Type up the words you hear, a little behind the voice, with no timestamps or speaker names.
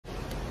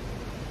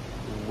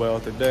Well,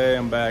 today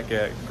I'm back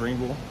at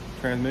Greenville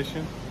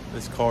Transmission.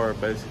 This car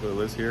basically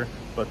lives here,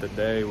 but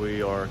today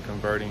we are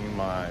converting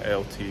my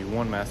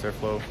LT1 MAF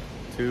airflow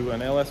to an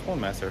LS1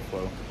 MAF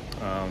airflow.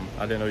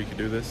 I didn't know you could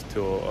do this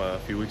till a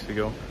few weeks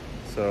ago.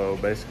 So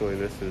basically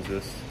this is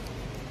just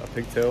a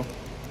pigtail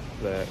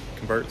that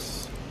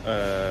converts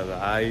the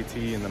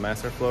IAT and the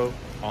MAF airflow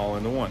all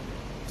into one.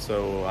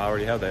 So I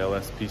already have the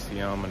LS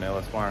PCM and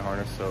LS wiring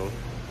harness, so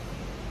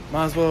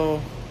might as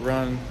well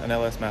run an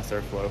LS MAF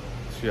airflow.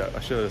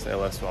 I should have just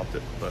LS swapped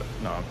it, but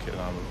no, I'm kidding.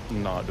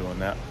 I'm not doing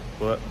that.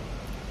 But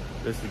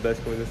this is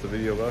basically just a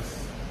video of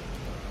us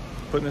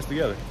putting this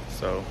together.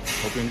 So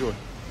hope you enjoy.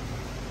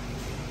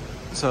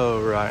 So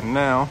right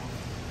now,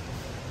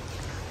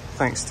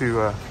 thanks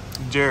to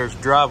Jared's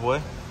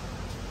driveway,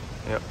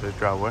 yep, this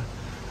driveway,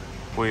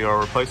 we are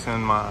replacing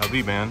my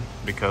V-band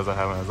because I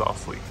have an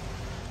exhaust leak.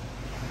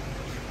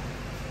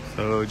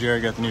 So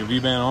Jared got the new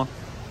V-band on.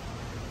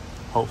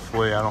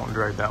 Hopefully I don't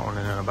drag that one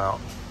in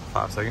about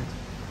 5 seconds.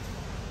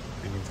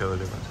 You can tell the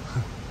difference.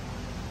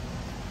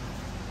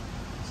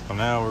 So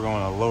now we're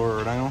going to lower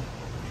her down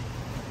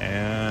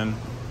and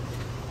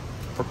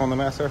work on the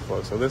MAF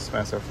airflow. So this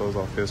MAF airflow is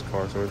off his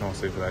car, so we're going to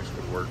see if it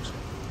actually works.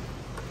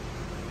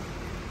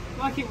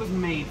 Like it was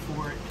made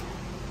for it.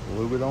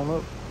 Lube it on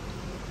up.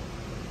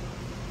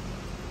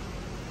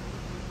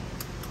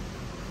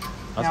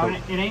 Now,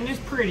 it ain't as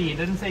pretty. It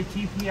doesn't say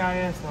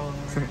TPIS on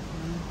there.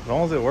 As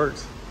long as it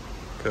works,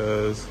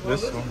 because well,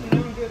 this one, is a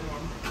good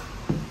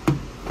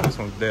one. This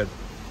one's dead.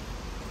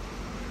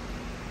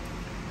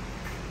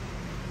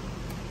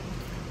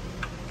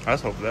 I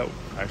just hope that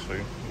actually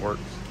works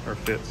or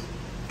fits.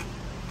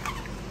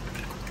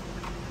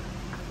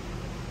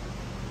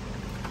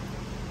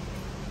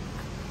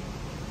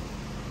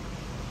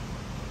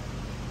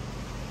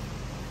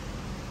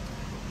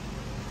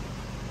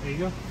 There you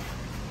go.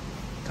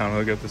 Time to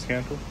look at the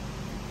scan tool.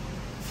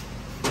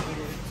 I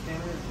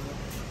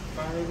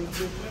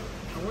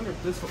wonder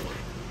if this will work.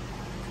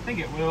 I think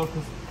it will,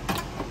 because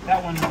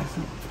that one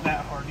isn't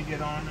that hard to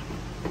get on.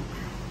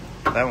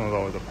 That one was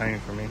always a pain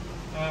for me.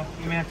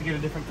 You may have to get a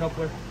different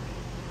coupler.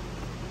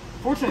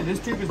 Fortunately, this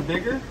tube is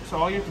bigger, so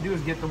all you have to do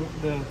is get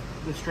the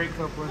straight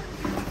coupler.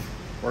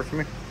 Works for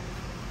me.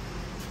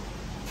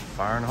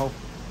 Fire in the hole.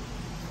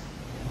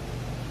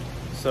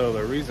 So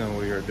the reason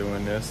we are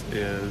doing this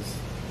is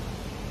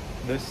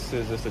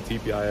just a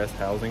TPIS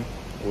housing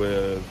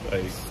with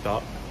a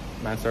stop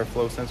MAF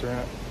airflow sensor in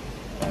it.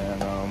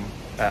 And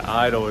at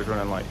idle it's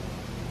running like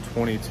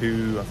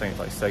 22, I think it's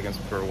like seconds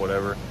per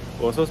whatever.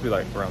 Well, it's supposed to be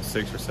like around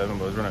 6 or 7,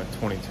 but it's running at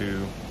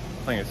 22.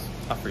 I think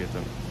I forget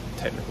the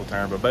technical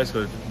term, but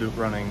basically it's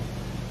running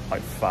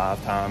like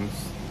 5 times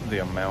the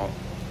amount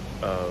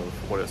of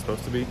what it's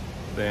supposed to be.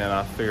 Then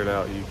I figured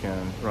out you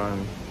can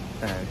run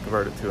and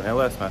convert it to an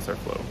LS MAF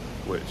airflow,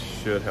 which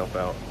should help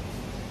out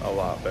a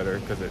lot better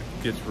because it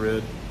gets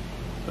rid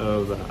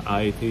of the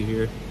IAT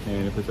here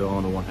and it puts it all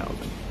into one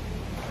housing.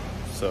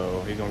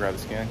 So he's gonna grab the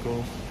scan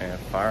tool and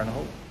fire in the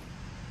hole.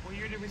 What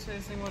year did we say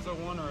this thing was,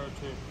 01 or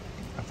 02?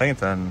 I think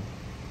it's a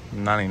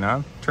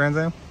 99 Trans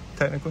Am,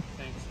 technically.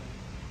 Thanks.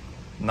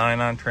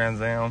 99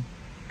 Trans Am,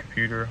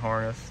 computer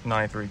harness,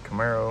 93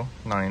 Camaro,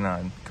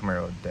 99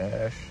 Camaro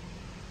dash.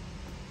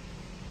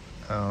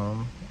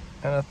 And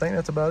I think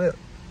that's about it.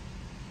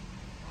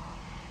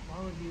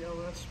 Why would we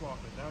LS swap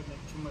it? That would make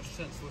too much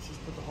sense. Let's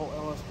just put the whole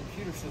LS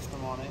computer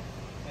system on it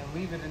and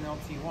leave it in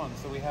LT1,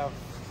 so we have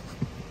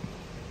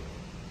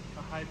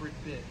a hybrid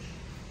bitch.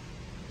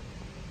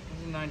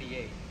 This is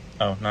 98.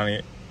 Oh,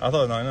 98. I thought it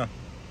was 99.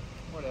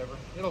 Whatever.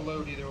 It'll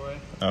load either way.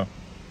 Oh.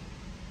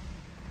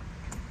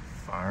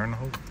 Fire in the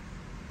hole.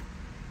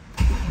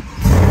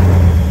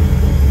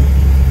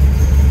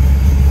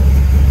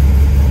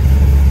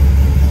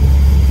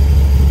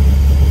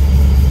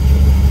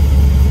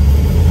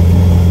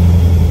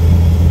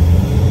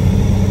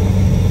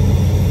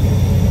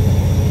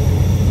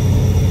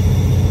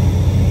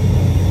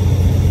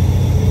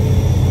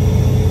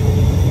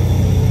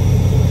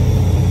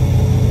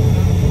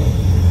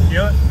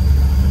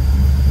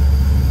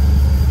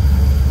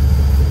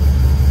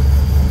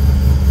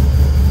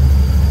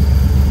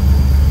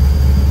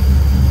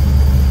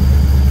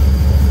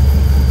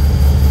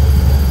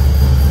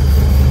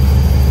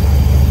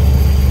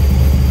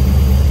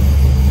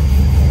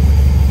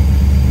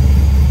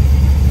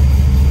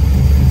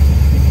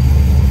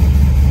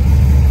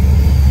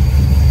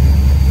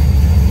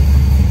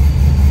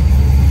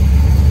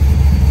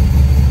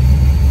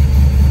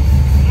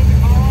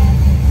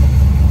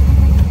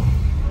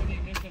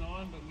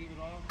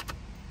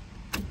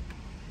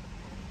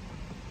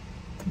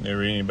 Did it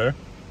read any better?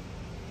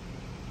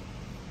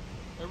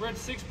 I read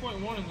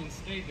 6.1 and then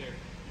stayed there.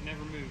 It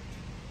never moved.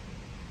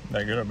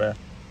 That good or bad?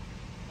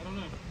 I don't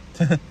know.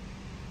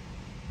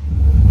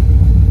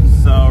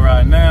 So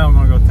right now I'm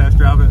gonna go test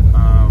drive it.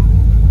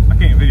 I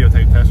can't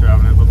videotape test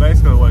driving it, but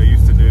basically what it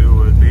used to do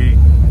would be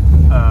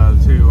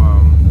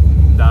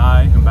to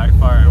die and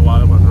backfire at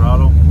wide open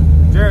throttle.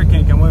 Jared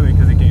can't come with me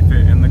because he can't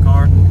fit in the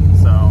car,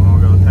 so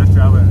I'm gonna go test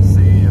drive it and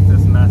see if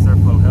this MAF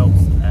airflow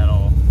helps at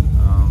all.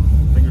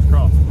 Fingers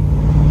crossed.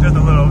 Just a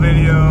little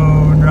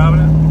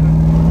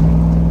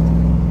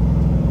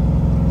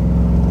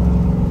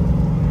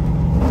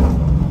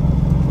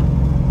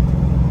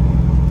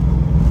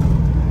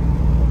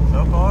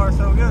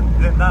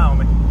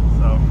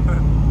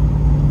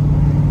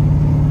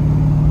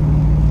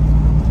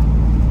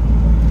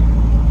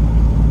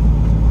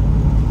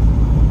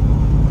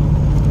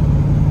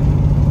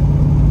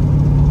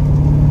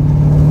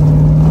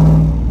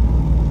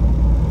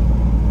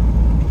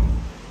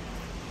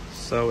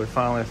we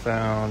finally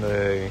found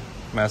a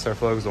mass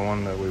airflow, because the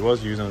one that we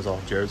was using was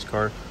off Jared's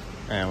car,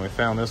 and we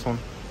found this one.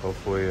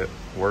 Hopefully it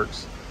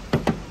works.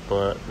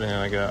 But then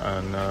I got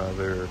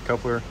another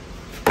coupler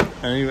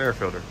and a new air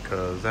filter,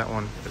 because that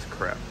one is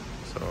crap.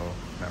 So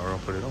now we're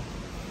gonna put it on.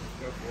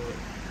 Go for it.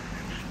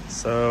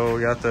 So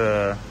we got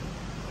the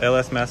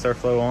LS mass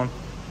airflow on,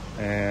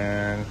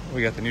 and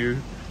we got the new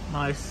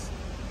nice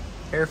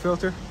air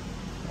filter,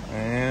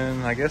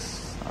 and I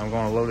guess I'm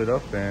going to load it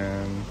up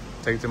and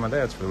take it to my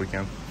dad's for the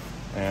weekend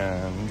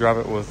and drive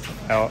it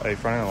without a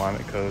front end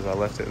alignment, because I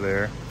left it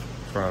there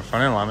for a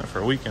front end alignment for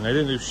a week and they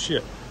didn't do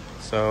shit.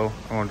 So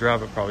I'm going to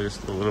drive it probably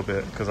just a little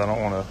bit, because I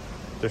don't want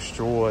to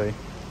destroy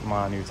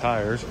my new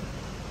tires,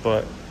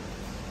 but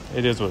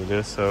it is what it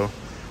is. So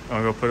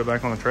I'm going to go put it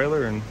back on the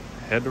trailer and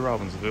head to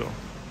Robbinsville.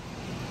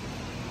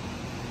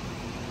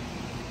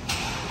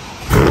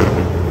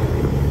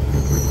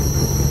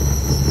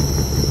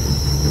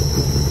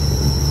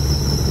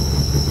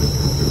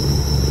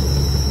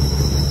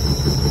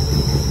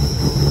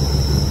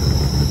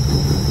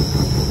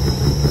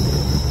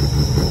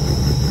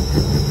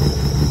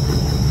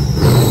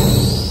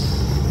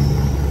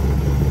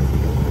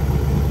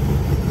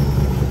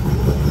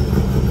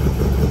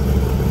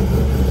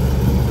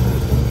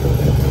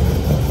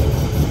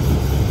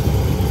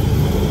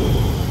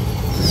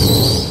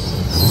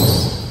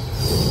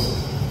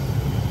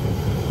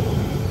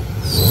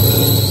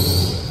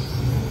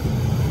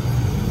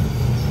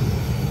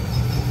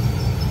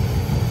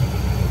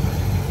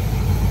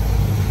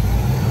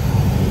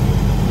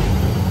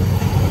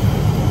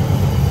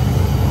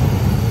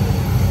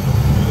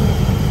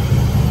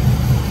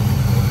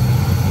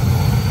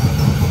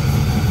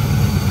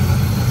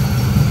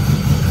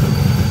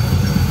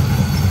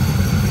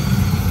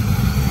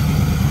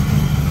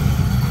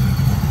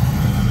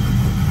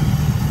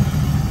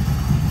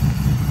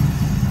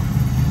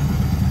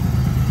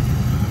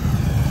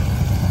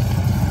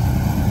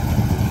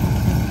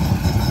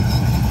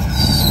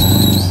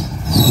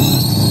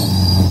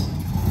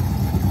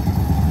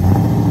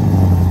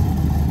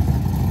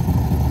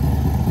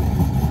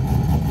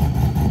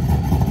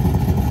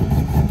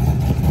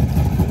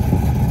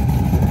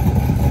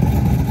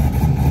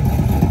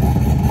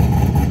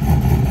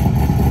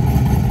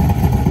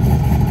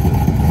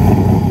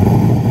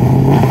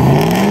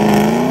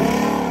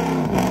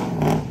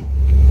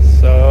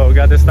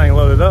 This thing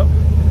loaded up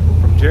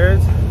from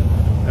Jared's.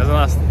 That's a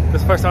nice, this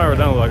is the first time I've ever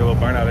done it with like a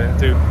little burnout in it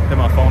too. Then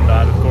my phone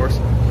died, of course.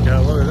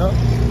 Got it loaded up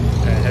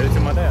and headed to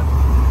my dad.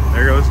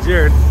 There goes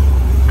Jared.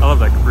 I love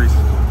that Caprice.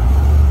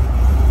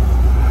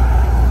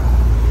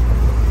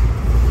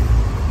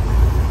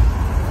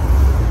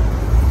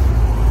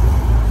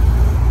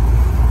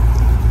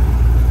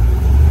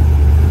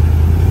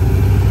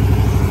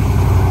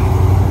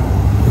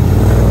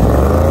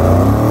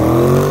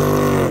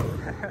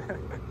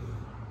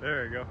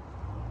 There we go.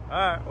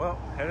 Alright, well,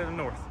 headed to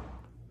north.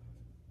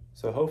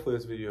 So hopefully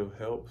this video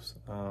helps.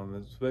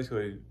 It's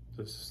basically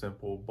just a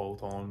simple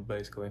bolt-on,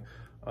 basically.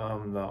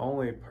 The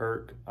only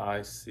perk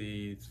I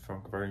see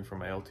from converting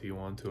from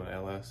LT1 to an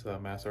LS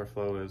mass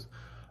airflow is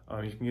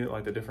you can get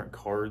like the different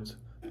cards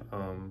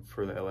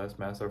for the LS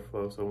mass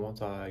airflow. So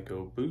once I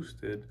go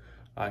boosted,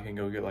 I can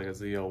go get like a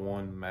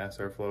ZL1 mass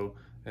airflow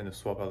and just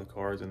swap out the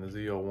cards, and the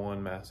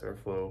ZL1 mass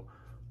airflow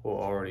will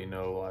already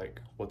know like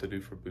what to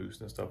do for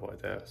boost and stuff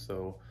like that.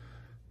 So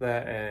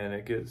that, and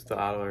it gets the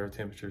idle air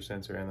temperature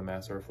sensor and the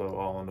mass airflow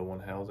all into one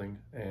housing,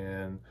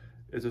 and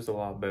it's just a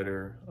lot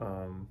better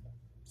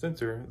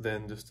sensor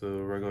than just the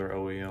regular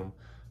OEM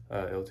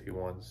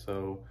LT1.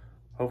 So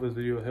hopefully this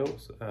video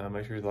helps.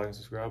 Make sure you like and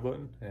subscribe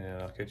button,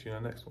 and I'll catch you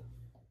on the next one.